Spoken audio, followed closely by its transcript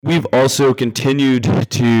We've also continued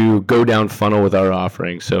to go down funnel with our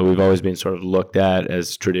offering. So we've always been sort of looked at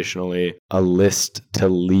as traditionally a list to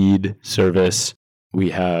lead service. We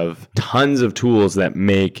have tons of tools that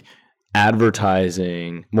make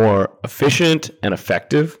advertising more efficient and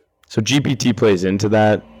effective. So GPT plays into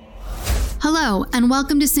that. Hello, and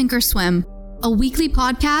welcome to Sink or Swim, a weekly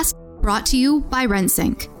podcast brought to you by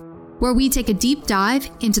RentSync, where we take a deep dive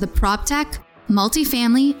into the PropTech,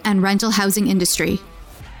 multifamily, and rental housing industry.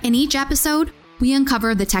 In each episode, we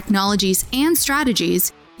uncover the technologies and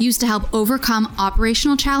strategies used to help overcome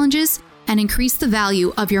operational challenges and increase the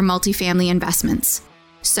value of your multifamily investments.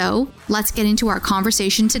 So, let's get into our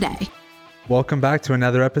conversation today. Welcome back to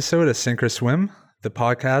another episode of Sink or Swim, the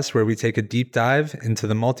podcast where we take a deep dive into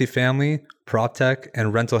the multifamily, PropTech,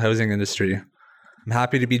 and rental housing industry. I'm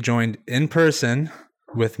happy to be joined in person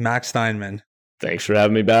with Max Steinman. Thanks for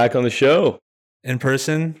having me back on the show. In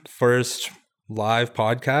person, first live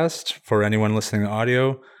podcast for anyone listening to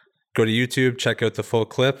audio. Go to YouTube, check out the full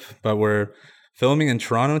clip. But we're filming in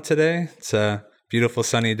Toronto today. It's a beautiful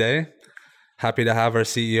sunny day. Happy to have our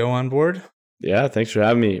CEO on board. Yeah, thanks for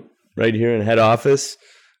having me right here in head office.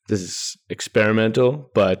 This is experimental,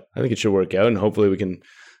 but I think it should work out. And hopefully we can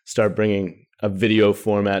start bringing a video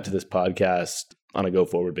format to this podcast on a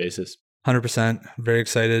go-forward basis. 100%. Very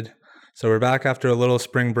excited. So we're back after a little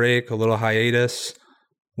spring break, a little hiatus.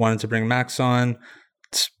 Wanted to bring Max on.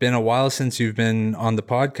 It's been a while since you've been on the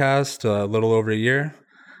podcast, a little over a year.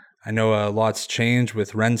 I know a lot's changed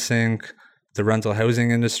with RentSync, the rental housing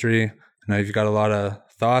industry. I know you've got a lot of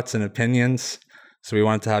thoughts and opinions. So we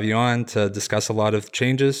wanted to have you on to discuss a lot of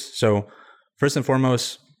changes. So first and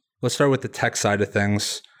foremost, let's start with the tech side of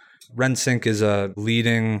things. RentSync is a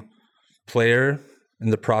leading player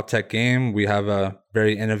in the PropTech game. We have a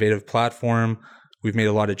very innovative platform. We've made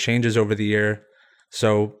a lot of changes over the year.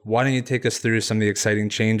 So why don't you take us through some of the exciting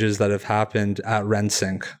changes that have happened at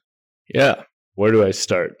RentSync? Yeah. Where do I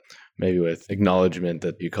start? Maybe with acknowledgement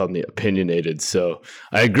that you called me opinionated. So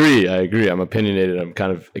I agree. I'm opinionated. I'm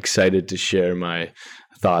kind of excited to share my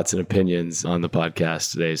thoughts and opinions on the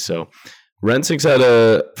podcast today. So RentSync's had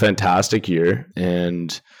a fantastic year,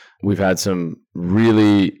 and we've had some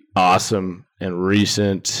really awesome and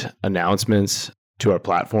recent announcements to our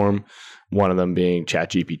platform. One of them being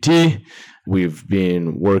ChatGPT. We've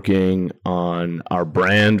been working on our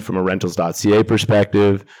brand from a Rentals.ca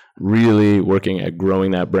perspective, really working at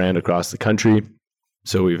growing that brand across the country.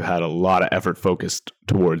 So we've had a lot of effort focused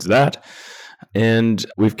towards that. And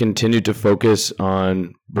we've continued to focus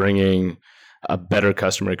on bringing a better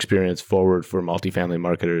customer experience forward for multifamily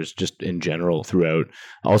marketers just in general throughout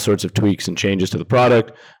all sorts of tweaks and changes to the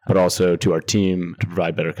product, but also to our team to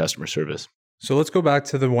provide better customer service. So let's go back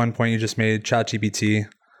to the one point you just made, ChatGPT.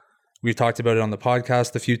 We've talked about it on the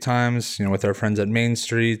podcast a few times, with our friends at Main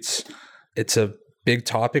Streets. It's a big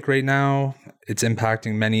topic right now. It's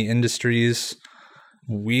impacting many industries.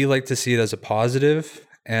 We like to see it as a positive.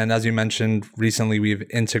 And as you mentioned, recently we've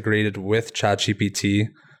integrated with ChatGPT.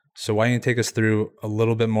 So why don't you take us through a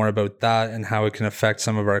little bit more about that and how it can affect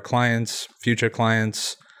some of our clients, future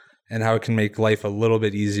clients, and how it can make life a little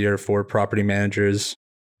bit easier for property managers?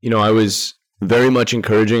 I was very much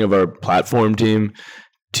encouraging of our platform team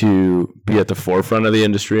to be at the forefront of the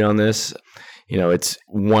industry on this. It's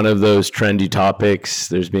one of those trendy topics.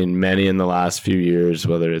 There's been many in the last few years,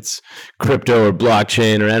 whether it's crypto or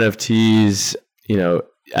blockchain or NFTs.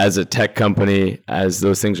 As a tech company, as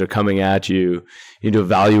those things are coming at you, you need to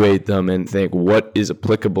evaluate them and think, what is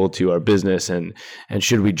applicable to our business and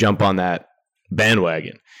should we jump on that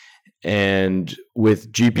bandwagon? And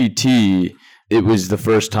with GPT, it was the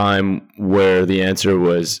first time where the answer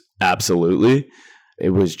was absolutely.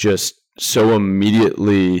 It was just so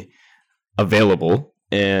immediately available.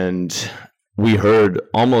 And we heard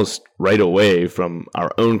almost right away from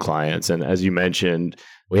our own clients. And as you mentioned,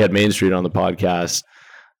 we had Main Street on the podcast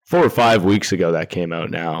 4 or 5 weeks ago that came out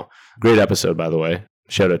now. Great episode, by the way.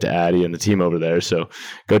 Shout out to Addie and the team over there. So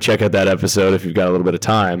go check out that episode if you've got a little bit of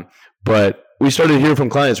time. But we started to hear from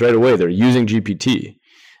clients right away. They're using GPT.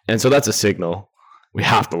 And so that's a signal. We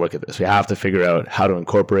have to look at this. We have to figure out how to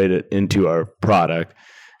incorporate it into our product.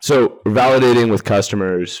 So validating with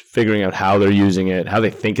customers, figuring out how they're using it, how they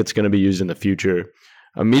think it's going to be used in the future.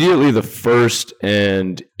 Immediately, the first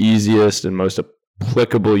and easiest and most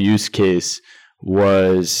applicable use case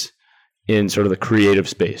was in sort of the creative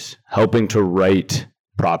space, helping to write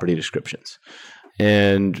property descriptions.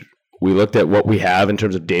 And we looked at what we have in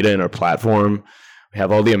terms of data in our platform. We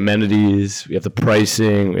have all the amenities, we have the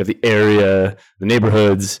pricing, we have the area, the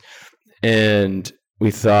neighborhoods, and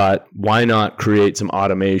we thought, why not create some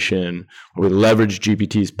automation where we leverage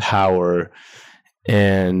GPT's power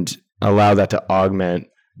and allow that to augment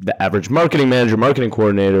the average marketing manager, marketing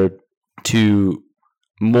coordinator to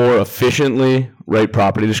more efficiently write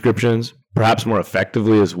property descriptions, perhaps more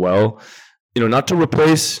effectively as well. Not to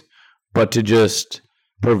replace, but to just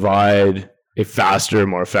provide a faster,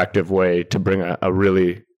 more effective way to bring a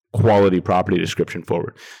really quality property description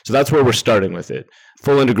forward. So that's where we're starting with it.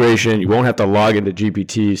 Full integration. You won't have to log into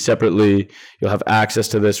GPT separately. You'll have access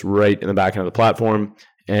to this right in the back end of the platform,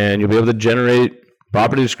 and you'll be able to generate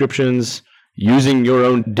property descriptions using your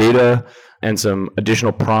own data and some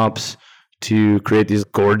additional prompts to create these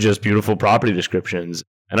gorgeous, beautiful property descriptions.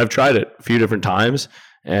 And I've tried it a few different times,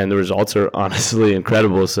 and the results are honestly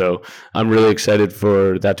incredible. So I'm really excited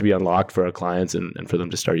for that to be unlocked for our clients and for them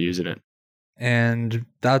to start using it. And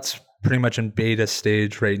that's pretty much in beta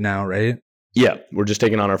stage right now, right? Yeah, we're just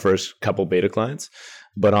taking on our first couple beta clients.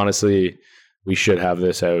 But honestly, we should have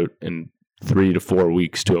this out in 3 to 4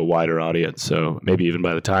 weeks to a wider audience. So maybe even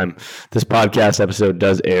by the time this podcast episode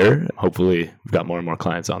does air, hopefully we've got more and more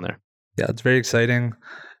clients on there. Yeah, it's very exciting.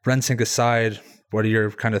 RentSync aside, what are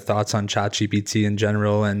your kind of thoughts on ChatGPT in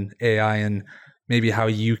general and AI, and maybe how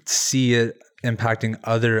you see it impacting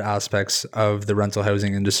other aspects of the rental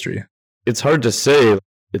housing industry? It's hard to say.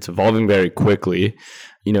 It's evolving very quickly.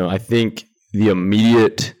 I think the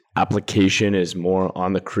immediate application is more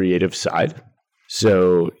on the creative side.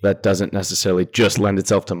 So that doesn't necessarily just lend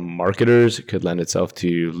itself to marketers. It could lend itself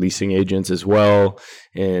to leasing agents as well,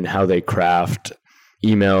 and how they craft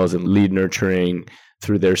emails and lead nurturing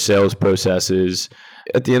through their sales processes.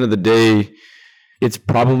 At the end of the day, it's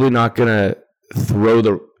probably not going to throw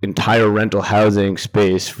the entire rental housing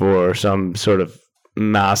space for some sort of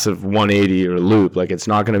massive 180 or loop. Like, it's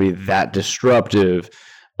not going to be that disruptive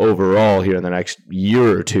overall here in the next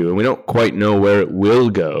year or two. And we don't quite know where it will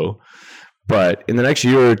go. But in the next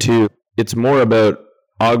year or two, it's more about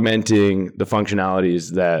augmenting the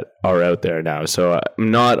functionalities that are out there now. So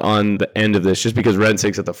I'm not on the end of this just because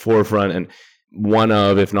RentSync's at the forefront and one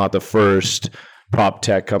of, if not the first, prop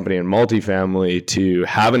tech company in multifamily to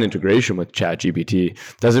have an integration with ChatGPT.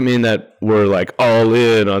 Doesn't mean that we're like all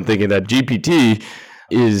in on thinking that GPT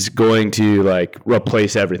is going to like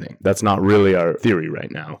replace everything. That's not really our theory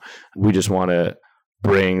right now. We just want to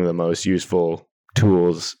bring the most useful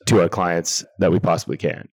tools to our clients that we possibly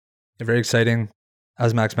can. Very exciting.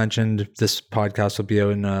 As Max mentioned, this podcast will be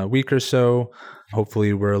out in a week or so.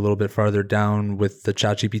 Hopefully, we're a little bit farther down with the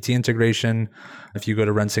ChatGPT integration. If you go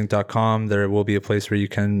to Rentals.ca, there will be a place where you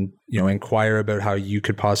can, inquire about how you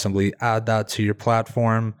could possibly add that to your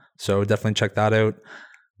platform. So definitely check that out.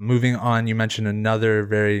 Moving on, you mentioned another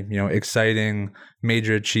very, exciting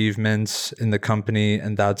major achievements in the company,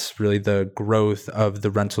 and that's really the growth of the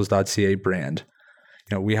Rentals.ca brand.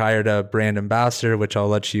 We hired a brand ambassador, which I'll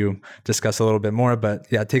let you discuss a little bit more. But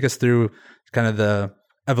yeah, take us through kind of the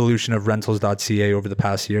evolution of Rentals.ca over the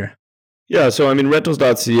past year. Yeah, so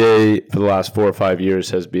Rentals.ca for the last 4 or 5 years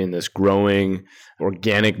has been this growing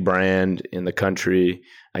organic brand in the country.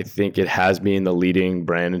 I think it has been the leading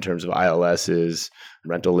brand in terms of ILSs,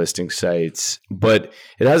 rental listing sites, but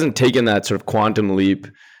it hasn't taken that sort of quantum leap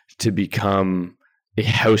to become a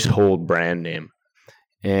household brand name.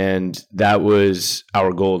 And that was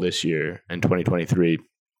our goal this year in 2023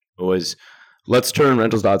 was let's turn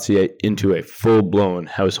Rentals.ca into a full-blown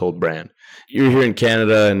household brand. You're here in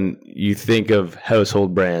Canada and you think of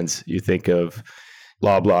household brands. You think of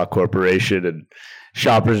Loblaw Corporation and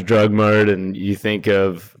Shoppers Drug Mart, and you think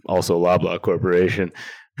of also Loblaw Corporation.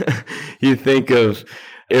 You think of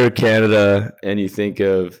Air Canada, and you think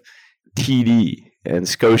of TD and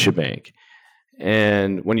Scotiabank.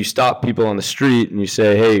 And when you stop people on the street and you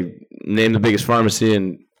say, hey, name the biggest pharmacy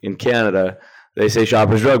in Canada, they say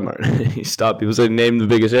Shoppers Drug Mart. You stop people, say, name the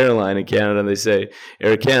biggest airline in Canada, and they say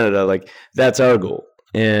Air Canada. Like, that's our goal.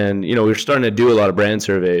 And, we're starting to do a lot of brand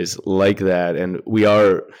surveys like that. And we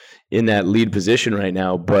are in that lead position right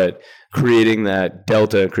now, but creating that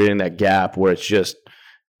delta, creating that gap where it's just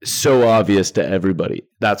so obvious to everybody.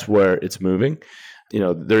 That's where it's moving.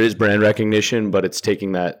 There is brand recognition, but it's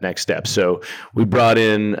taking that next step. So we brought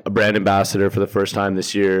in a brand ambassador for the first time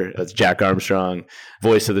this year. That's Jack Armstrong,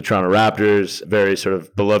 voice of the Toronto Raptors, very sort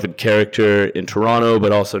of beloved character in Toronto,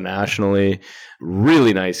 but also nationally.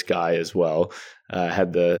 Really nice guy as well.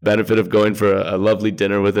 Had the benefit of going for a lovely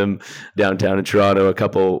dinner with him downtown in Toronto a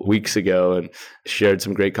couple weeks ago and shared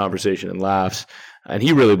some great conversation and laughs. And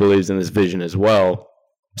he really believes in this vision as well.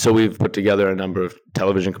 So we've put together a number of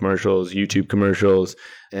television commercials, YouTube commercials,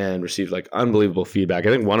 and received unbelievable feedback. I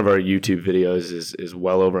think one of our YouTube videos is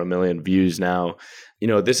well over 1 million views now.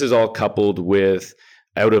 This is all coupled with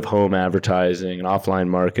out-of-home advertising and offline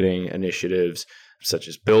marketing initiatives such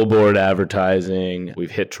as billboard advertising.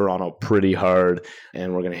 We've hit Toronto pretty hard,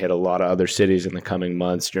 and we're going to hit a lot of other cities in the coming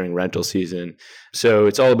months during rental season. So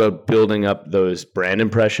it's all about building up those brand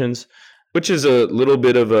impressions, which is a little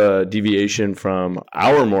bit of a deviation from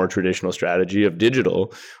our more traditional strategy of digital,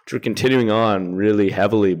 which we're continuing on really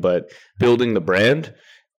heavily, but building the brand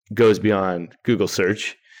goes beyond Google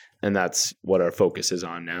search. And that's what our focus is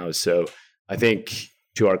on now. So I think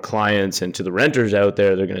to our clients and to the renters out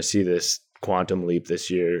there, they're going to see this quantum leap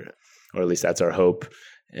this year, or at least that's our hope.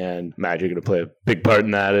 And Matt, you're going to play a big part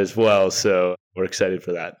in that as well. So we're excited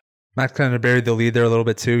for that. Matt kind of buried the lead there a little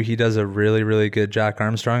bit too. He does a really, really good Jack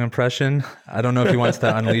Armstrong impression. I don't know if he wants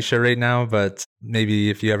to unleash it right now, but maybe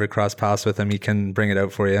if you ever cross paths with him, he can bring it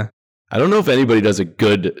out for you. I don't know if anybody does a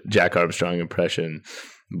good Jack Armstrong impression,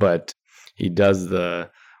 but he does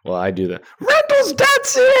I do the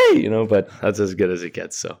Rentals.ca, but that's as good as it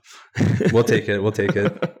gets. So We'll take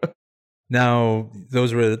it. Now,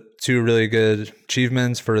 those were two really good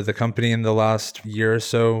achievements for the company in the last year or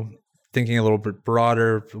so. Thinking a little bit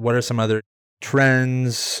broader, what are some other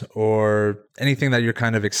trends or anything that you're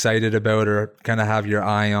kind of excited about or kind of have your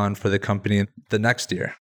eye on for the company the next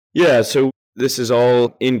year? Yeah, so this is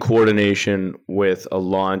all in coordination with a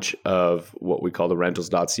launch of what we call the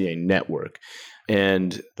Rentals.ca network.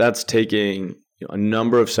 And that's taking a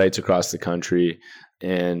number of sites across the country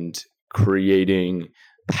and creating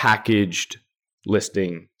packaged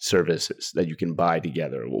listing services that you can buy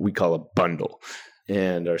together, what we call a bundle.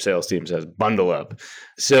 And our sales team says bundle up.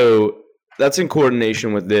 So that's in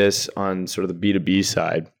coordination with this on sort of the B2B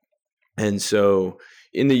side. And so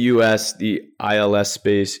in the US, the ILS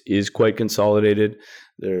space is quite consolidated.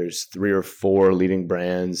 There's 3 or 4 leading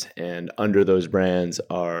brands, and under those brands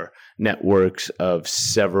are networks of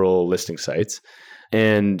several listing sites.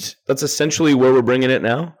 And that's essentially where we're bringing it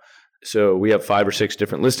now. So we have 5 or 6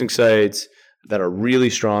 different listing sites that are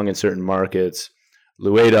really strong in certain markets.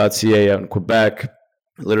 Louis.ca out in Quebec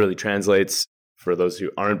literally translates, for those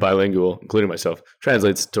who aren't bilingual, including myself,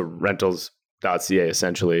 translates to Rentals.ca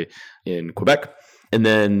essentially in Quebec. And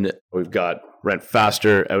then we've got Rent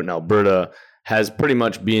Faster out in Alberta, has pretty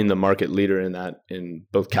much been the market leader in that in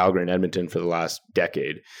both Calgary and Edmonton for the last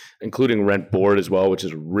decade, including Rent Board as well, which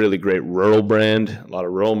is a really great rural brand. A lot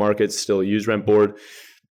of rural markets still use Rent Board.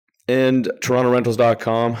 And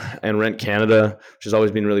TorontoRentals.com and Rent Canada, which has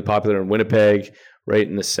always been really popular in Winnipeg, right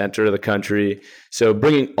in the center of the country. So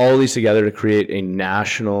bringing all these together to create a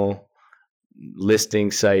national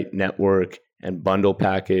listing site network and bundle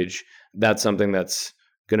package, that's something that's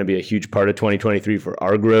going to be a huge part of 2023 for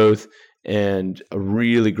our growth and a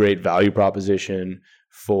really great value proposition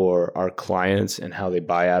for our clients and how they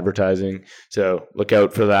buy advertising. So look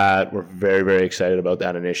out for that. We're very, very excited about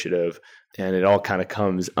that initiative. And it all kind of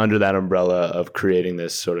comes under that umbrella of creating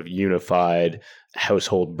this sort of unified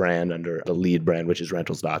household brand under the lead brand, which is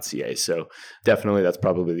Rentals.ca. So definitely that's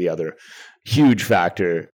probably the other huge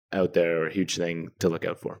factor out there, or a huge thing to look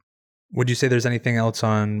out for. Would you say there's anything else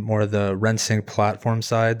on more of the RentSync platform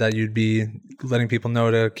side that you'd be letting people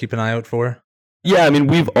know to keep an eye out for? Yeah, I mean,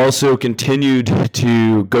 we've also continued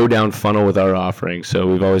to go down funnel with our offering. So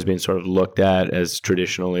we've always been sort of looked at as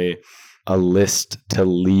traditionally a list to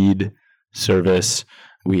lead service.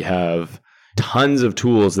 We have tons of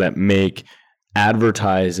tools that make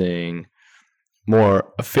advertising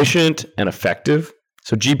more efficient and effective.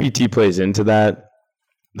 So GPT plays into that.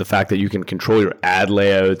 The fact that you can control your ad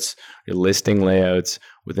layouts, your listing layouts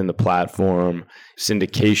within the platform.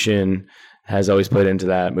 Syndication has always played into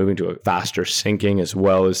that. Moving to a faster syncing as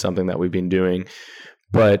well is something that we've been doing.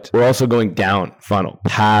 But we're also going down funnel,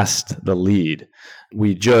 past the lead.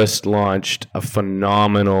 We just launched a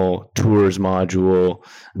phenomenal tours module,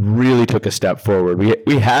 really took a step forward.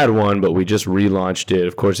 We had one, but we just relaunched it.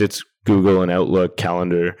 Of course, it's Google and Outlook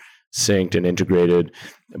calendar synced and integrated.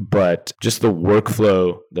 But just the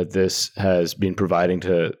workflow that this has been providing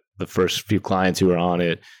to the first few clients who are on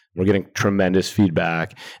it, we're getting tremendous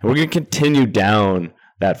feedback. And we're going to continue down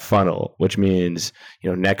that funnel, which means,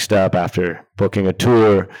 next up after booking a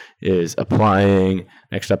tour is applying.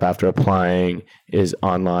 Next up after applying is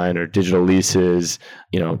online or digital leases,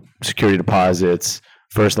 security deposits,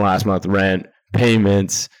 first and last month rent,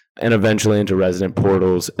 payments, and eventually into resident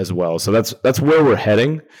portals as well. So that's where we're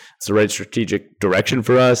heading. It's the right strategic direction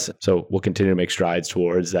for us. So we'll continue to make strides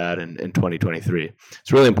towards that in 2023.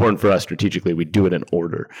 It's really important for us strategically. We do it in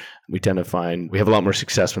order. We tend to find we have a lot more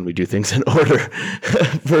success when we do things in order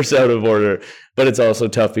versus out of order. But it's also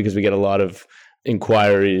tough because we get a lot of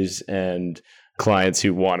inquiries and clients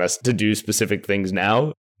who want us to do specific things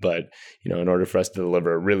now. But, in order for us to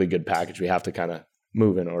deliver a really good package, we have to kind of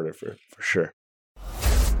move in order for sure.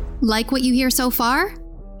 Like what you hear so far?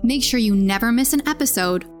 Make sure you never miss an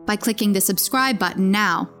episode by clicking the subscribe button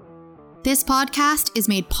now. This podcast is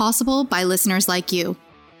made possible by listeners like you.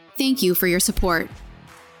 Thank you for your support.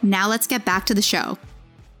 Now let's get back to the show.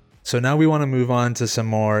 So now we want to move on to some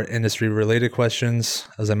more industry-related questions.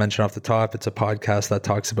 As I mentioned off the top, it's a podcast that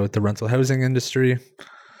talks about the rental housing industry.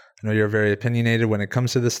 I know you're very opinionated when it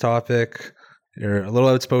comes to this topic. You're a little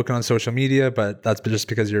outspoken on social media, but that's just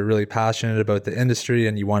because you're really passionate about the industry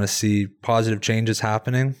and you want to see positive changes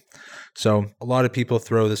happening. So a lot of people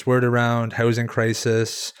throw this word around, housing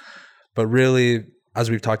crisis, but really, as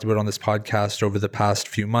we've talked about on this podcast over the past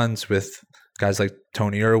few months with guys like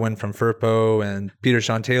Tony Irwin from FERPO and Peter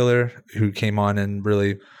Sean Taylor, who came on and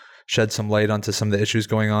really shed some light onto some of the issues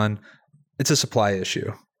going on, it's a supply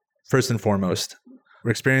issue, first and foremost.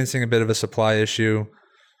 We're experiencing a bit of a supply issue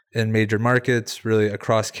in major markets, really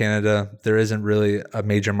across Canada. There isn't really a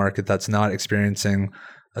major market that's not experiencing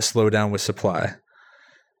a slowdown with supply.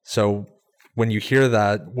 So when you hear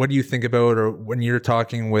that, what do you think about, or when you're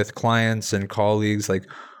talking with clients and colleagues, like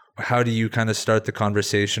how do you kind of start the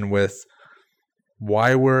conversation with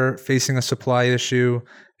why we're facing a supply issue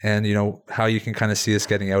and, you know, how you can kind of see us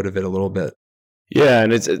getting out of it a little bit? Yeah,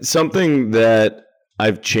 and it's something that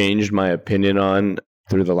I've changed my opinion on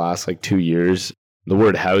through the last 2 years. The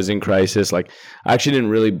word housing crisis, I actually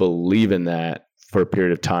didn't really believe in that for a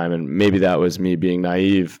period of time. And maybe that was me being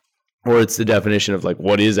naive, or it's the definition of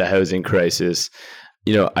what is a housing crisis.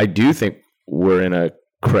 You know, I do think we're in a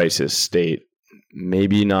crisis state,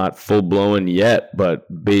 maybe not full blown yet, but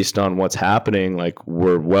based on what's happening,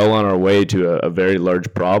 we're well on our way to a very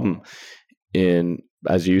large problem in,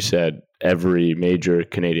 as you said, every major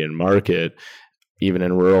Canadian market, even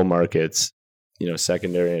in rural markets. You know,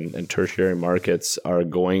 secondary and tertiary markets are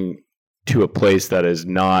going to a place that is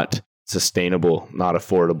not sustainable, not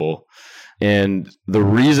affordable. And the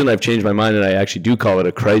reason I've changed my mind, and I actually do call it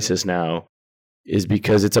a crisis now, is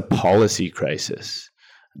because it's a policy crisis.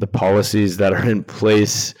 The policies that are in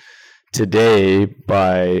place today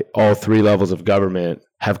by all three levels of government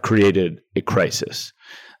have created a crisis.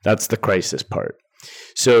 That's the crisis part.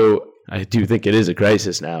 So I do think it is a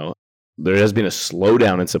crisis now. There has been a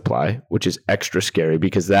slowdown in supply, which is extra scary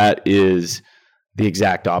because that is the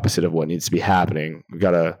exact opposite of what needs to be happening. We've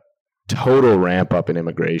got a total ramp up in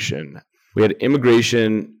immigration. We had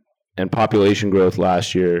immigration and population growth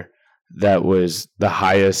last year that was the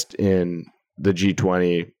highest in the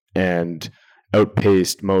G20 and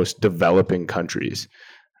outpaced most developing countries.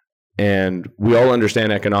 And we all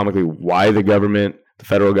understand economically why the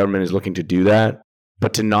federal government is looking to do that.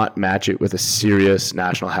 But to not match it with a serious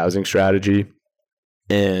national housing strategy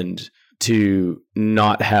and to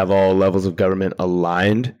not have all levels of government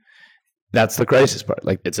aligned, that's the crisis part.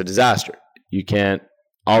 It's a disaster. You can't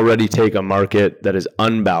already take a market that is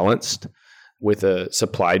unbalanced with a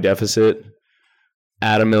supply deficit,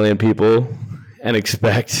 add 1 million people, and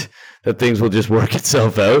expect that things will just work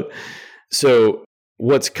itself out. So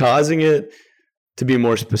what's causing it, to be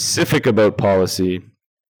more specific about policy,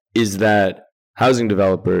 is that housing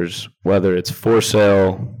developers, whether it's for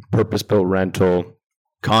sale, purpose-built rental,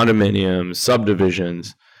 condominiums,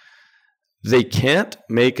 subdivisions, they can't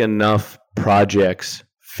make enough projects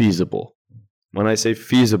feasible. When I say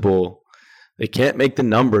feasible, they can't make the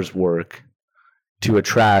numbers work to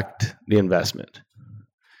attract the investment.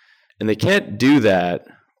 And they can't do that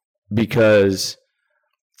because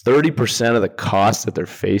 30% of the costs that they're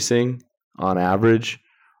facing on average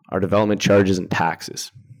are development charges and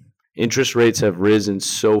taxes. Interest rates have risen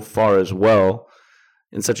so far as well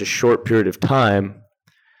in such a short period of time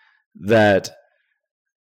that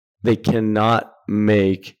they cannot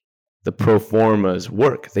make the pro formas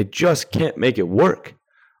work. They just can't make it work.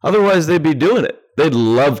 Otherwise, they'd be doing it. They'd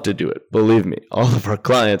love to do it. Believe me, all of our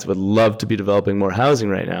clients would love to be developing more housing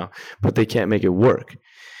right now, but they can't make it work.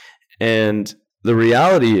 And the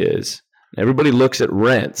reality is, everybody looks at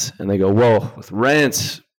rents and they go, well, with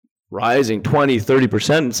rents rising 20,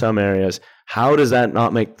 30% in some areas, how does that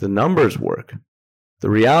not make the numbers work? The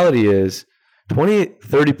reality is 20,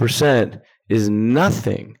 30% is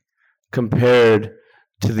nothing compared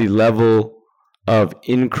to the level of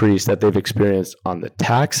increase that they've experienced on the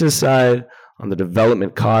taxes side, on the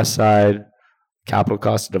development cost side, capital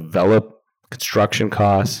costs to develop, construction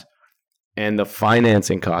costs, and the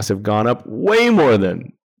financing costs have gone up way more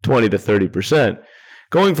than 20 to 30%.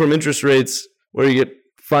 Going from interest rates where you get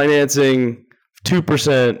financing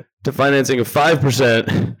 2% to financing of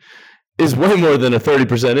 5% is way more than a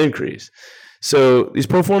 30% increase. So these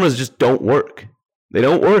pro formas just don't work. They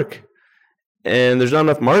don't work. And there's not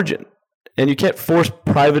enough margin. And you can't force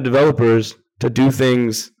private developers to do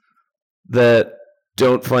things that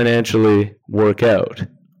don't financially work out.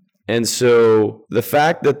 And so the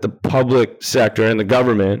fact that the public sector and the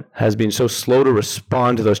government has been so slow to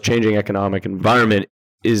respond to those changing economic environment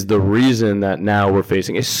is the reason that now we're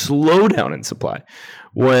facing a slowdown in supply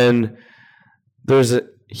when there's a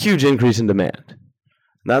huge increase in demand.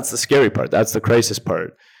 That's the scary part. That's the crisis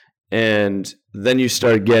part. And then you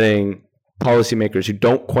start getting policymakers who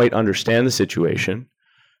don't quite understand the situation,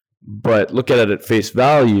 but look at it at face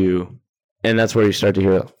value. And that's where you start to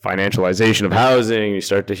hear financialization of housing. You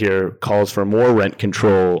start to hear calls for more rent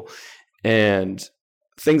control and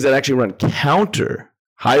things that actually run counter,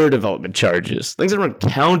 higher development charges, things that run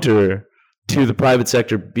counter to the private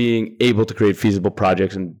sector being able to create feasible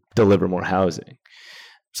projects and deliver more housing.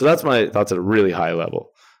 So that's my thoughts at a really high level.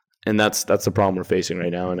 And that's the problem we're facing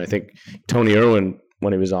right now. And I think Tony Irwin,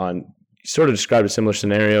 when he was on, he sort of described a similar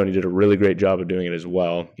scenario, and he did a really great job of doing it as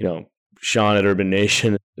well. You know, Sean at Urban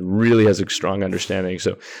Nation really has a strong understanding.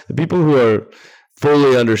 So the people who are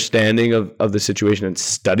fully understanding of the situation and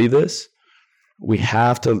study this, we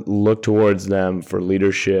have to look towards them for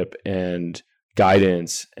leadership and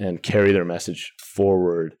guidance and carry their message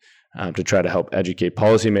forward to try to help educate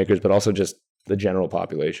policymakers, but also just the general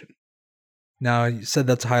population. Now, you said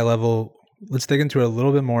that's high level. Let's dig into it a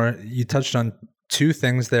little bit more. You touched on two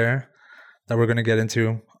things there that we're going to get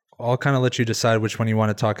into. I'll kind of let you decide which one you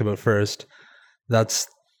want to talk about first. That's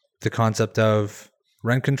the concept of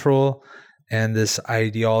rent control and this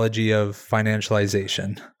ideology of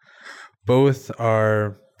financialization. Both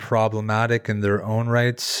are problematic in their own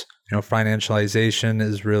rights. You know, financialization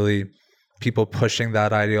is really people pushing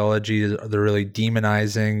that ideology. They're really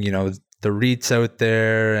demonizing, you know, the REITs out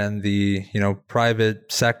there and the, you know,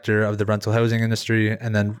 private sector of the rental housing industry.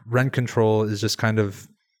 And then rent control is just kind of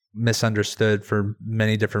misunderstood for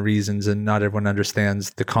many different reasons, and not everyone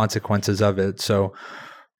understands the consequences of it. So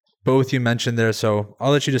both you mentioned there. So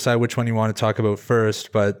I'll let you decide which one you want to talk about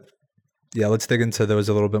first, but yeah, let's dig into those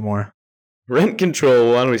a little bit more. Rent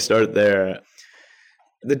control, why don't we start there?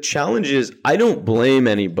 The challenge is I don't blame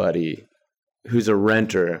anybody who's a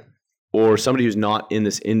renter or somebody who's not in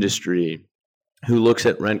this industry who looks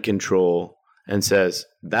at rent control and says,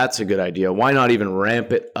 that's a good idea. Why not even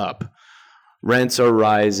ramp it up? Rents are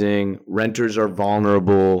rising. Renters are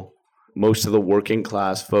vulnerable. Most of the working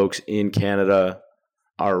class folks in Canada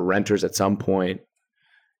are renters at some point.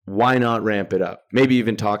 Why not ramp it up? Maybe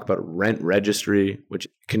even talk about a rent registry, which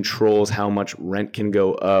controls how much rent can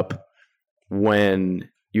go up when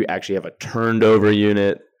you actually have a turned over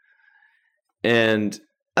unit. And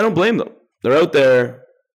I don't blame them. They're out there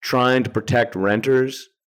trying to protect renters,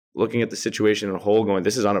 looking at the situation in a whole, going,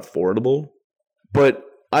 this is unaffordable. But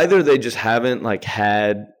either they just haven't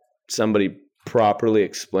had somebody properly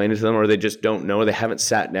explain it to them, or they just don't know. They haven't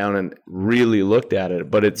sat down and really looked at it.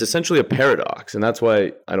 But it's essentially a paradox, and that's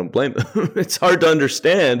why I don't blame them. It's hard to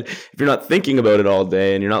understand if you're not thinking about it all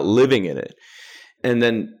day and you're not living in it. And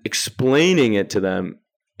then explaining it to them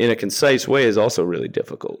in a concise way is also really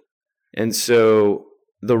difficult. And so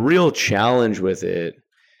the real challenge with it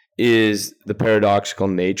is the paradoxical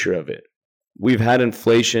nature of it. We've had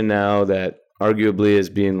inflation now that arguably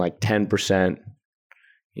is being 10%,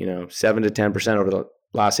 7 to 10% over the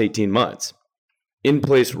last 18 months.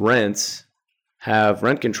 In-place rents have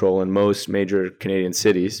rent control in most major Canadian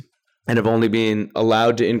cities and have only been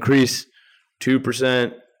allowed to increase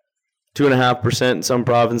 2%, 2.5% in some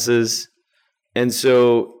provinces. And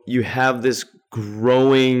so you have this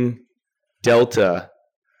growing delta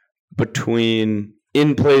between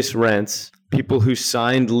in-place rents, people who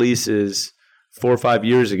signed leases 4 or 5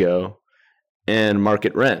 years ago, and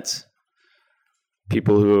market rents.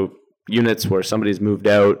 People who, units where somebody's moved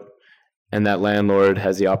out and that landlord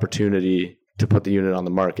has the opportunity to put the unit on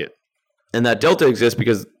the market. And that delta exists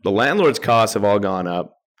because the landlord's costs have all gone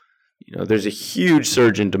up. There's a huge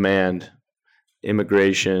surge in demand,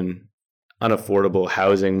 immigration, unaffordable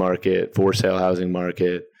housing market, for sale housing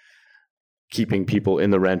market, keeping people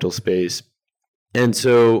in the rental space. And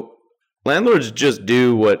so landlords just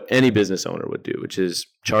do what any business owner would do, which is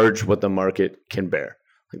charge what the market can bear.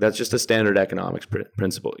 That's just a standard economics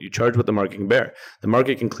principle. You charge what the market can bear. The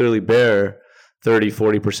market can clearly bear 30,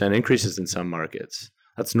 40% increases in some markets.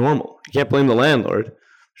 That's normal. You can't blame the landlord.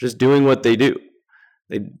 They're just doing what they do.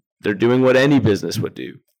 They're doing what any business would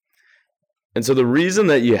do. And so the reason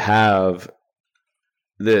that you have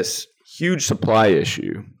this huge supply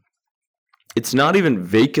issue, it's not even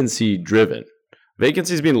vacancy driven.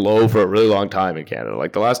 Vacancy has been low for a really long time in Canada.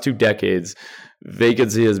 The last 2 decades,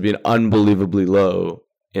 vacancy has been unbelievably low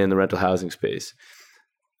in the rental housing space.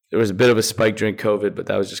 There was a bit of a spike during COVID, but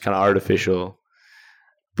that was just kind of artificial.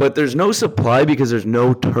 But there's no supply because there's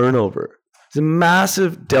no turnover. There's a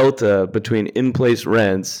massive delta between in-place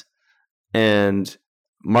rents and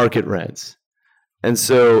market rents. And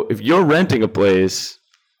so if you're renting a place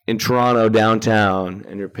in Toronto downtown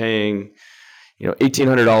and you're paying,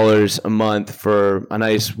 $1,800 a month for a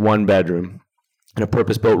nice one bedroom and a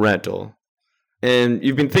purpose-built rental, and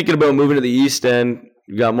you've been thinking about moving to the East End,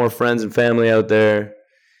 you've got more friends and family out there,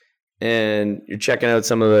 and you're checking out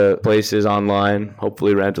some of the places online,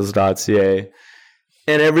 hopefully Rentals.ca,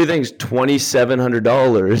 and everything's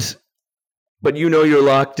 $2,700, but you're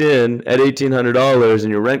locked in at $1,800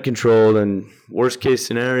 and you're rent controlled, and worst case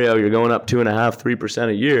scenario, you're going up 2.5-3%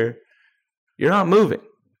 a year, you're not moving.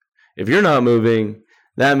 If you're not moving,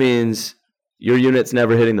 that means your unit's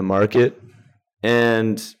never hitting the market,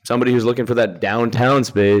 and somebody who's looking for that downtown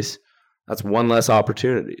space, that's one less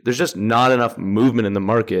opportunity. There's just not enough movement in the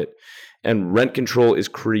market, and rent control is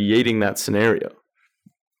creating that scenario.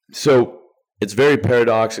 So it's very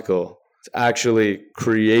paradoxical. It's actually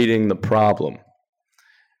creating the problem.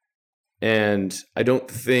 And I don't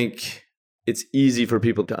think it's easy for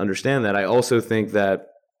people to understand that. I also think that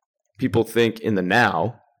people think in the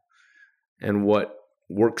now and what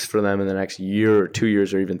works for them in the next year or 2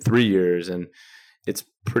 years or even 3 years. And it's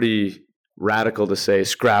pretty radical to say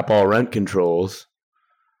scrap all rent controls.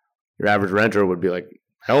 Your average renter would be like,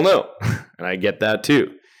 hell no. And I get that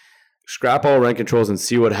too. Scrap all rent controls and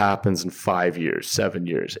see what happens in 5 years, 7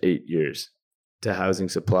 years, 8 years to housing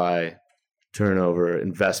supply, turnover,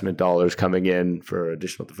 investment dollars coming in for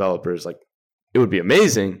additional developers. Like, it would be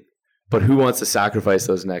amazing, but who wants to sacrifice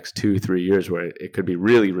those next 2-3 years where it could be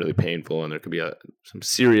really, really painful and there could be some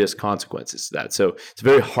serious consequences to that. So it's a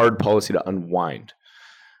very hard policy to unwind.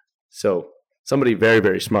 So somebody very,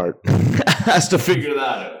 very smart has to figure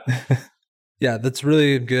that out. Yeah, that's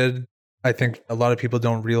really good. I think a lot of people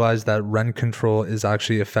don't realize that rent control is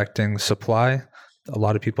actually affecting supply. A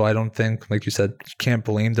lot of people, I don't think, like you said, can't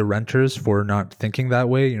blame the renters for not thinking that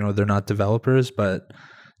way. They're not developers, but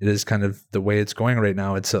it is kind of the way it's going right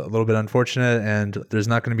now. It's a little bit unfortunate, and there's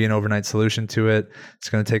not going to be an overnight solution to it. It's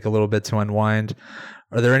going to take a little bit to unwind.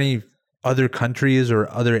 Are there any other countries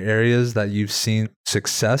or other areas that you've seen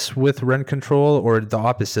success with rent control, or the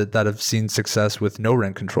opposite, that have seen success with no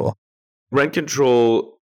rent control? Rent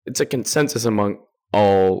control, it's a consensus among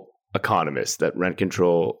all economists that rent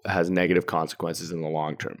control has negative consequences in the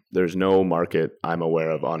long term. There's no market I'm aware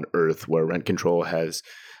of on earth where rent control has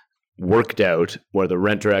worked out, where the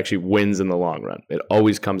renter actually wins in the long run. It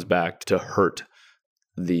always comes back to hurt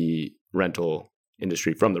the rental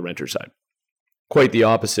industry from the renter side. Quite the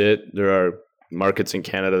opposite. There are markets in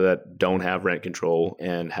Canada that don't have rent control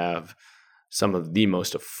and have some of the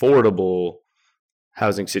most affordable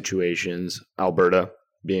housing situations, Alberta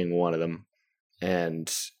being one of them.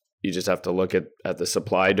 And you just have to look at the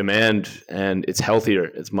supply demand, and it's healthier.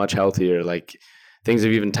 It's much healthier. Like, things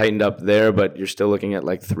have even tightened up there, but you're still looking at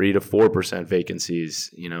like 3 to 4%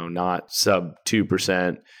 vacancies, not sub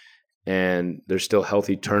 2%. And there's still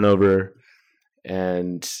healthy turnover.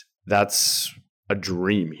 And that's a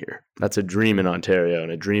dream here. That's a dream in Ontario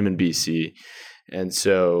and a dream in BC. And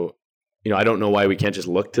so, I don't know why we can't just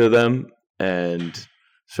look to them and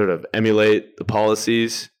sort of emulate the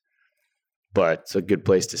policies, but it's a good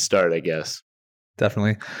place to start, I guess.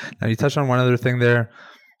 Definitely. Now, you touched on one other thing there.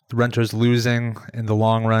 The renters losing in the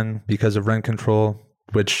long run because of rent control,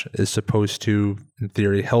 which is supposed to, in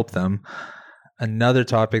theory, help them. Another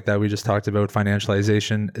topic that we just talked about,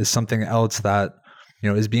 financialization, is something else that,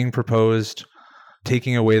 is being proposed,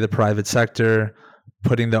 taking away the private sector,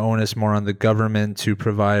 putting the onus more on the government to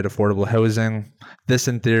provide affordable housing. This,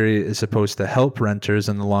 in theory, is supposed to help renters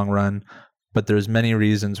in the long run, but there's many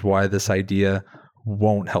reasons why this idea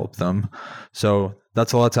won't help them. So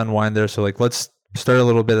that's a lot to unwind there. So let's start a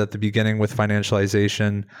little bit at the beginning with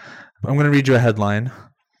financialization. I'm going to read you a headline.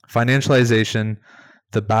 Financialization,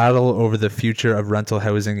 the battle over the future of rental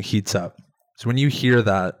housing heats up. So when you hear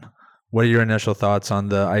that, what are your initial thoughts on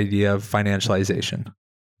the idea of financialization?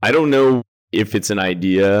 I don't know if it's an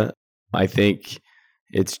idea. I think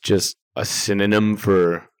it's just a synonym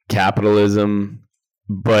for capitalism.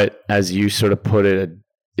 But as you sort of put it,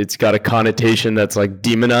 it's got a connotation that's like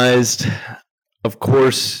demonized. Of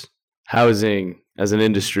course, housing as an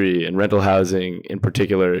industry and rental housing in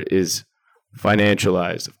particular is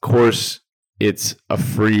financialized. Of course, it's a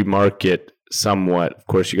free market somewhat. Of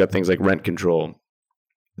course, you got things like rent control.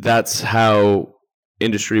 That's how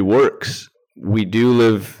industry works. We do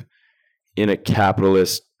live in a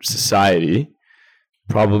capitalist society,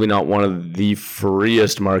 probably not one of the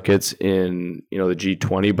freest markets in, the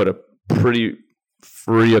G20, but a pretty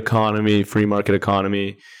free economy, free market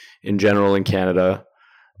economy in general in Canada.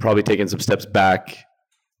 Probably taken some steps back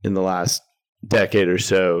in the last decade or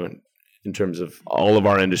so in terms of all of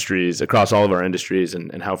our industries, across all of our industries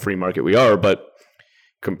and how free market we are. But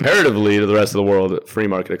comparatively to the rest of the world, free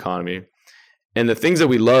market economy. And the things that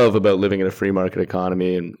we love about living in a free market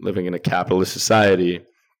economy and living in a capitalist society,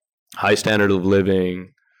 high standard of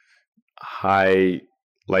living, high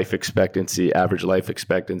life expectancy, average life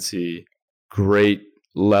expectancy, great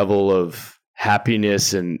level of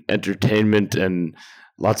happiness and entertainment and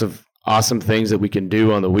lots of awesome things that we can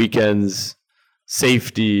do on the weekends,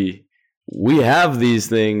 safety. We have these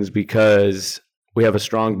things because we have a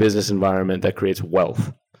strong business environment that creates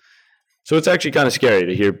wealth. So it's actually kind of scary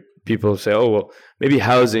to hear people say, oh, well, maybe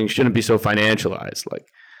housing shouldn't be so financialized. Like,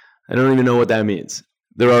 I don't even know what that means.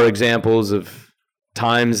 There are examples of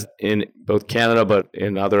times in both Canada, but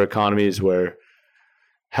in other economies where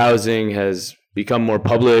housing has become more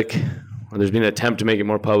public, or there's been an attempt to make it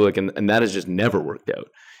more public, and that has just never worked out.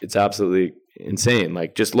 It's absolutely insane.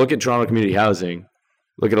 Like, just look at Toronto community housing.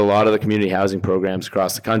 Look at a lot of the community housing programs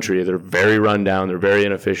across the country. They're very run down. They're very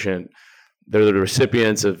inefficient. They're the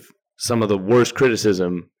recipients of some of the worst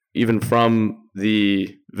criticism, even from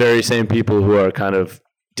the very same people who are kind of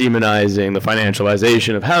demonizing the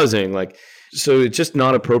financialization of housing. Like, so it's just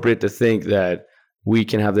not appropriate to think that we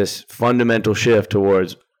can have this fundamental shift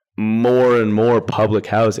towards more and more public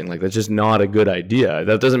housing. Like, that's just not a good idea.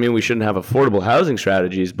 That doesn't mean we shouldn't have affordable housing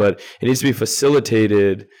strategies, but it needs to be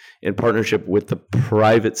facilitated in partnership with the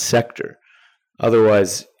private sector.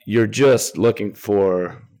 Otherwise, you're just looking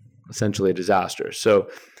for essentially a disaster. So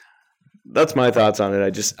that's my thoughts on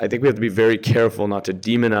it. I think we have to be very careful not to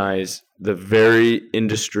demonize the very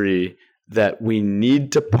industry that we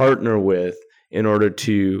need to partner with in order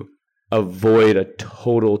to avoid a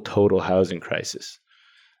total housing crisis.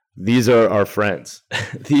 These are our friends.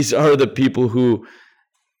 These are the people who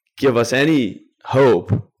give us any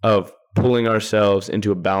hope of pulling ourselves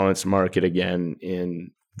into a balanced market again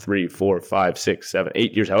in 3, 4, 5, 6, 7,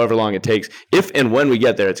 8 years, however long it takes. If and when we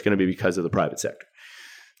get there, it's going to be because of the private sector.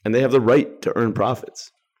 And they have the right to earn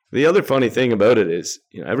profits. The other funny thing about it is,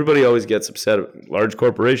 everybody always gets upset at large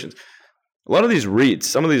corporations. A lot of these REITs,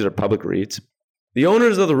 some of these are public REITs. The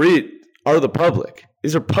owners of the REIT are the public.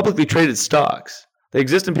 These are publicly traded stocks. They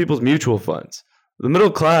exist in people's mutual funds. The middle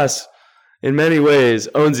class, in many ways,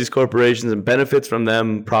 owns these corporations and benefits from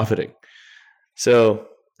them profiting. So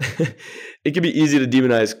it can be easy to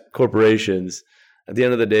demonize corporations. At the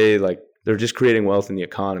end of the day, like, they're just creating wealth in the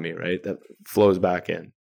economy, right? That flows back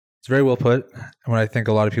in. It's very well put. And what I think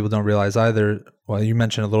a lot of people don't realize either, well, you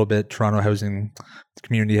mentioned a little bit Toronto housing,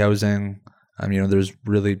 community housing. There's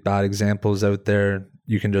really bad examples out there.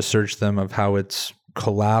 You can just search them of how it's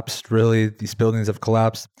collapsed, really. These buildings have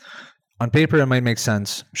collapsed. On paper, it might make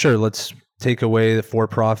sense. Sure, let's take away the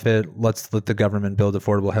for-profit. Let's let the government build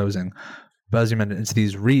affordable housing. But as you mentioned, it's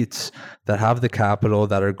these REITs that have the capital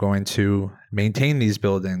that are going to maintain these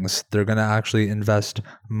buildings. They're going to actually invest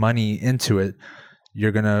money into it.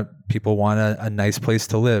 People want a nice place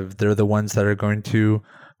to live. They're the ones that are going to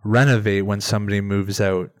renovate when somebody moves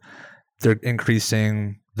out. They're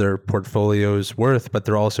increasing their portfolio's worth, but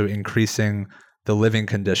they're also increasing the living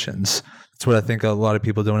conditions. That's what I think a lot of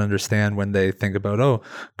people don't understand when they think about,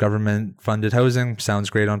 government funded housing sounds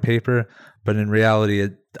great on paper, but in reality,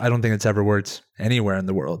 I don't think it's ever worked anywhere in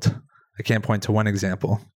the world. I can't point to one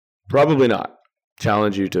example. Probably not.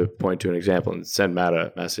 Challenge you to point to an example and send Matt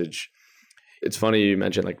a message. It's funny you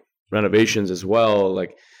mentioned like renovations as well.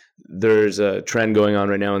 Like, there's a trend going on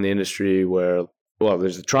right now in the industry where,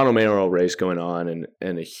 there's the Toronto mayoral race going on,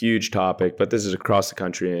 and a huge topic, but this is across the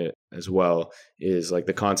country as well, is like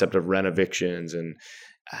the concept of renovictions and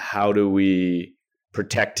how do we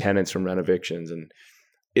protect tenants from renovictions. And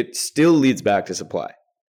it still leads back to supply.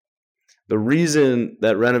 The reason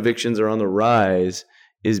that renovictions are on the rise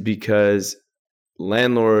is because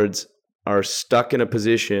landlords are stuck in a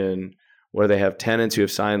position where they have tenants who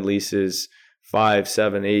have signed leases 5,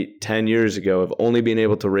 7, 8, 10 years ago, have only been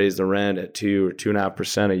able to raise the rent at 2 or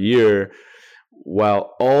 2.5% a year,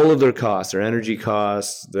 while all of their costs, their energy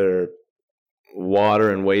costs, their water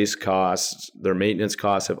and waste costs, their maintenance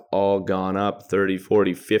costs have all gone up 30,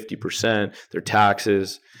 40, 50%, their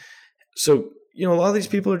taxes. So, a lot of these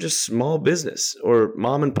people are just small business or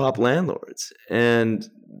mom and pop landlords, and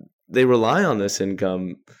they rely on this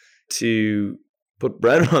income to put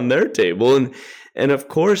bread on their table. And of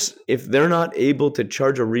course, if they're not able to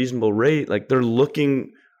charge a reasonable rate, like, they're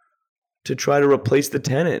looking to try to replace the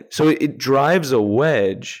tenant. So it drives a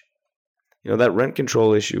wedge, that rent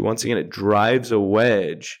control issue. Once again, it drives a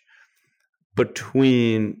wedge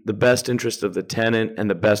between the best interest of the tenant and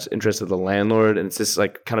the best interest of the landlord. And it's this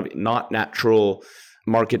like kind of not natural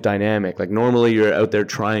market dynamic. Like normally you're out there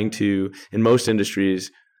trying to, in most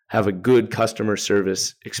industries, have a good customer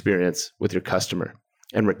service experience with your customer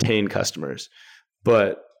and retain customers.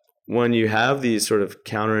 But when you have these sort of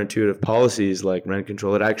counterintuitive policies like rent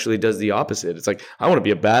control, it actually does the opposite. It's like, I want to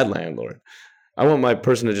be a bad landlord. I want my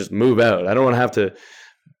person to just move out. I don't want to have to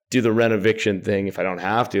do the rent eviction thing if I don't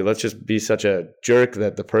have to. Let's just be such a jerk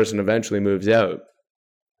that the person eventually moves out.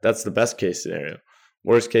 That's the best case scenario.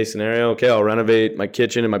 Worst case scenario, okay, I'll renovate my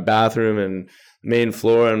kitchen and my bathroom and main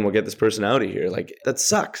floor and we'll get this person out of here. Like, that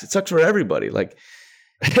sucks. It sucks for everybody. Like,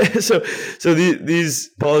 so these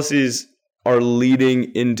policies are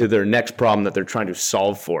leading into their next problem that they're trying to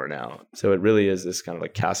solve for now. So it really is this kind of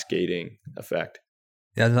like cascading effect.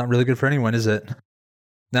 Yeah, it's not really good for anyone, is it?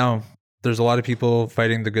 Now, there's a lot of people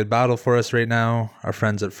fighting the good battle for us right now. Our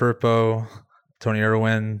friends at FERPO, Tony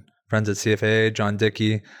Irwin, friends at CFAA, John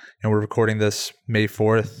Dickey, and we're recording this May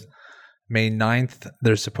 4th. May 9th,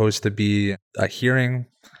 there's supposed to be a hearing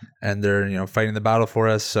and they're, fighting the battle for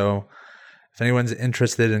us. So if anyone's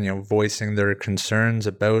interested in, voicing their concerns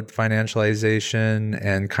about financialization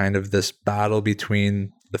and kind of this battle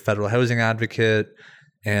between the federal housing advocate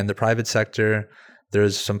and the private sector,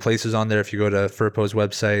 there's some places on there. If you go to FERPO's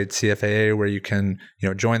website, CFAA, where you can,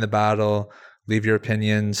 join the battle, leave your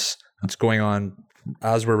opinions. It's going on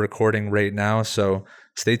as we're recording right now. So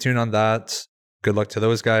stay tuned on that. Good luck to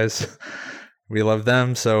those guys. We love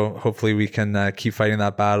them. So hopefully we can keep fighting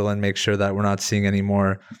that battle and make sure that we're not seeing any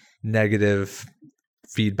more negative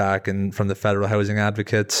feedback from the federal housing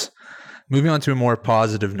advocates. Moving on to a more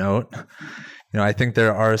positive note, I think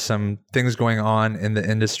there are some things going on in the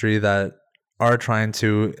industry that are trying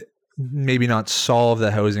to maybe not solve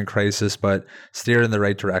the housing crisis, but steer in the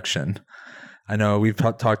right direction. I know we've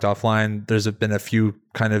talked offline. There's been a few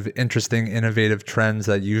kind of interesting, innovative trends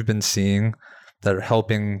that you've been seeing that are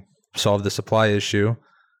helping solve the supply issue.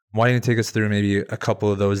 Why don't you take us through maybe a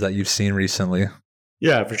couple of those that you've seen recently?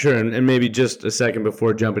 Yeah, for sure. And maybe just a second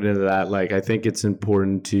before jumping into that, like, I think it's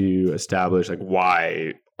important to establish like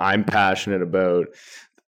why I'm passionate about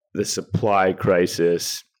the supply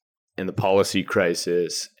crisis and the policy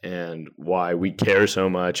crisis and why we care so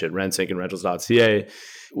much at RentSync and Rentals.ca.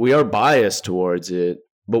 We are biased towards it,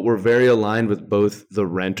 but we're very aligned with both the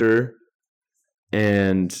renter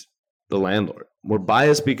and the landlord. We're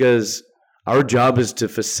biased because our job is to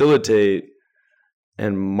facilitate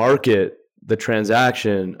and market the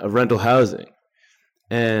transaction of rental housing.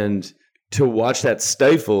 And to watch that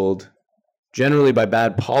stifled, generally by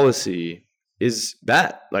bad policy, is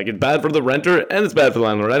bad. Like, it's bad for the renter and it's bad for the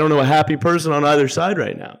landlord. I don't know a happy person on either side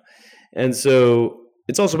right now. And so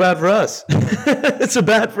it's also bad for us. It's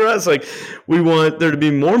bad for us. Like, we want there to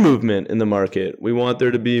be more movement in the market. We want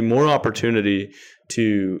there to be more opportunity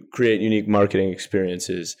to create unique marketing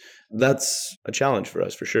experiences. That's a challenge for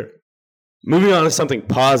us for sure. Moving on to something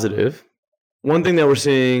positive. One thing that we're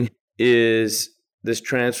seeing is this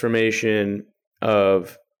transformation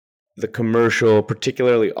of the commercial,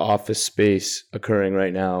 particularly office space, occurring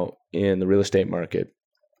right now in the real estate market.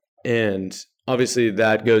 And obviously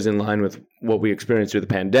that goes in line with what we experienced through the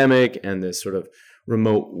pandemic and this sort of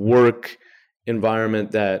remote work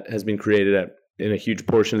environment that has been created in a huge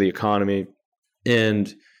portion of the economy.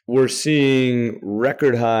 And we're seeing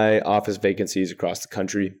record high office vacancies across the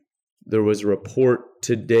country. There was a report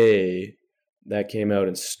today that came out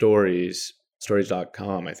in stories.com,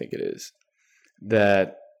 I think it is,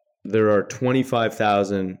 that there are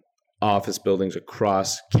 25,000 office buildings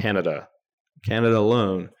across Canada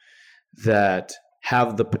alone, that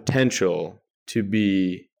have the potential to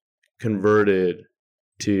be converted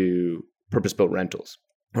to purpose-built rentals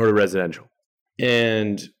or to residential.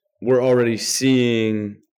 And we're already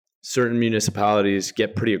seeing certain municipalities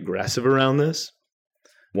get pretty aggressive around this.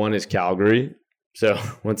 One is Calgary. So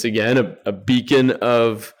once again, a beacon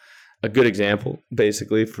of a good example,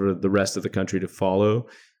 basically, for the rest of the country to follow.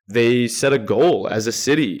 They set a goal as a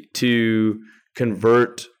city to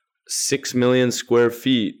convert 6 million square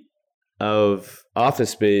feet of office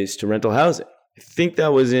space to rental housing. I think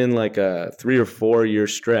that was in like a 3 or 4 year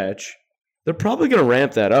stretch. They're probably going to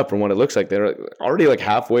ramp that up from what it looks like. They're already like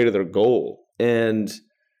halfway to their goal. And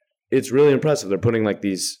it's really impressive. They're putting like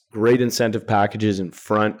these great incentive packages in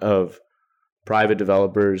front of private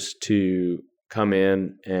developers to come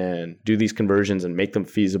in and do these conversions and make them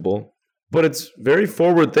feasible. But it's very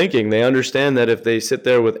forward thinking. They understand that if they sit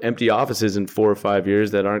there with empty offices in 4 or 5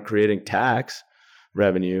 years that aren't creating tax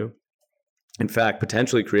revenue, in fact,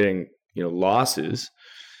 potentially creating, losses,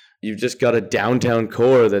 you've just got a downtown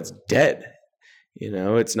core that's dead.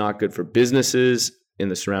 It's not good for businesses in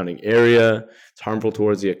the surrounding area. It's harmful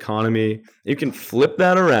towards the economy. You can flip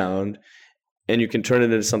that around and you can turn it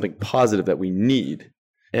into something positive that we need.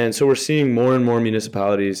 And so we're seeing more and more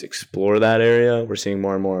municipalities explore that area. We're seeing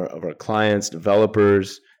more and more of our clients,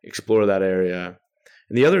 developers explore that area.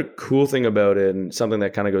 And the other cool thing about it, and something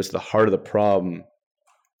that kind of goes to the heart of the problem,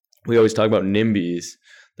 we always talk about NIMBYs,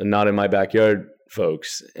 the not in my backyard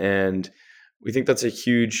folks. And we think that's a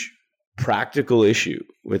huge practical issue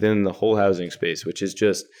within the whole housing space, which is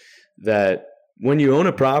just that when you own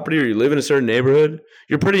a property or you live in a certain neighborhood,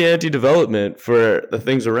 you're pretty anti-development for the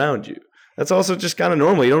things around you. That's also just kind of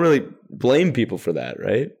normal. You don't really blame people for that,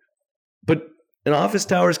 right? But an office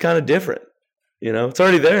tower is kind of different. It's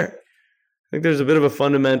already there. I think there's a bit of a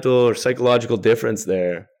fundamental or psychological difference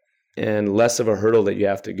there, and less of a hurdle that you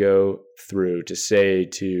have to go through to say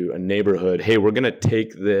to a neighborhood, hey, we're going to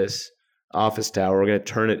take this office tower, we're going to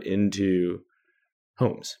turn it into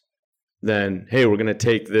homes. Then, hey, we're going to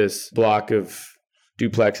take this block of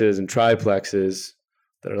duplexes and triplexes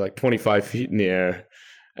that are like 25 feet in the air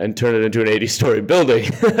and turn it into an 80-story building.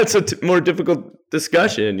 That's a more difficult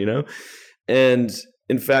discussion, And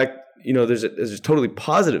in fact, there's a totally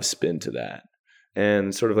positive spin to that,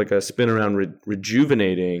 and sort of like a spin around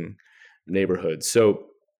rejuvenating neighborhoods. So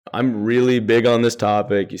I'm really big on this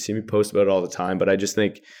topic. You see me post about it all the time, but I just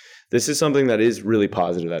think this is something that is really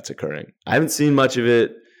positive that's occurring. I haven't seen much of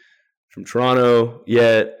it from Toronto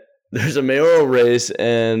yet. There's a mayoral race,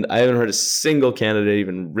 and I haven't heard a single candidate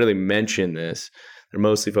even really mention this. They're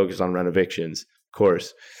mostly focused on rent evictions, of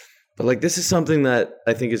course. But this is something that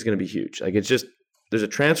I think is going to be huge. There's a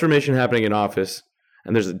transformation happening in office,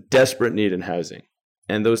 and there's a desperate need in housing.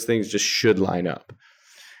 And those things just should line up.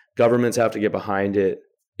 Governments have to get behind it.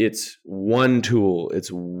 It's one tool. It's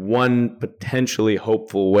one potentially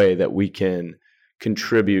hopeful way that we can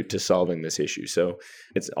contribute to solving this issue. So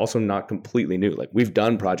it's also not completely new. We've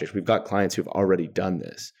done projects. We've got clients who've already done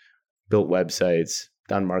this, built websites,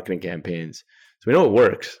 done marketing campaigns. So we know it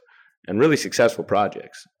works, and really successful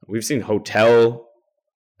projects. We've seen hotel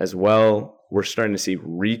as well. We're starting to see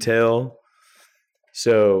retail.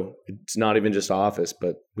 So it's not even just office,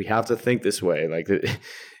 but we have to think this way.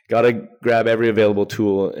 Got to grab every available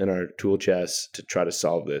tool in our tool chest to try to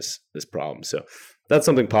solve this problem. So that's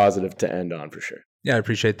something positive to end on for sure. Yeah, I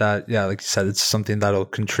appreciate that. Yeah, like you said, it's something that'll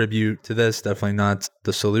contribute to this. Definitely not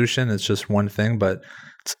the solution. It's just one thing, but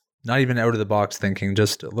it's not even out of the box thinking,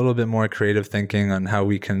 just a little bit more creative thinking on how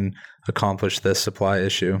we can accomplish this supply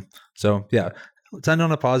issue. So yeah, let's end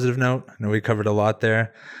on a positive note. I know we covered a lot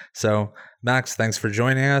there. So Max, thanks for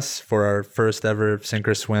joining us for our first ever Sink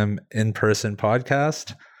or Swim in-person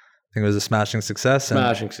podcast. I think it was a smashing success.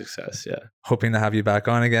 Smashing success, yeah. Hoping to have you back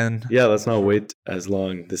on again. Yeah, let's not wait as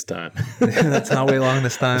long this time. Let's not wait long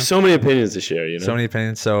this time. There's so many opinions to share, So many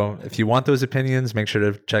opinions. So if you want those opinions, make sure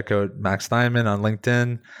to check out Max Steinman on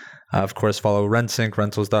LinkedIn. Of course, follow RentSync,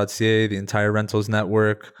 Rentals.ca, the entire rentals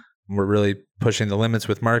network. We're really pushing the limits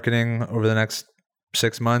with marketing over the next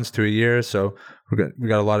 6 months to a year. So we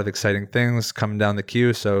got a lot of exciting things coming down the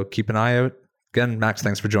queue. So keep an eye out. Again, Max,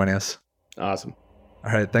 thanks for joining us. Awesome.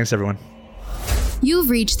 All right. Thanks, everyone. You've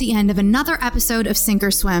reached the end of another episode of Sink or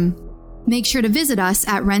Swim. Make sure to visit us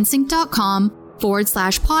at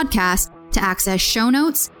rentsync.com/podcast to access show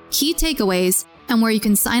notes, key takeaways, and where you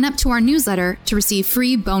can sign up to our newsletter to receive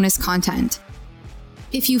free bonus content.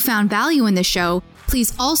 If you found value in this show,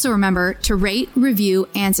 please also remember to rate, review,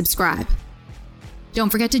 and subscribe. Don't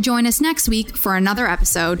forget to join us next week for another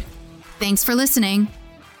episode. Thanks for listening.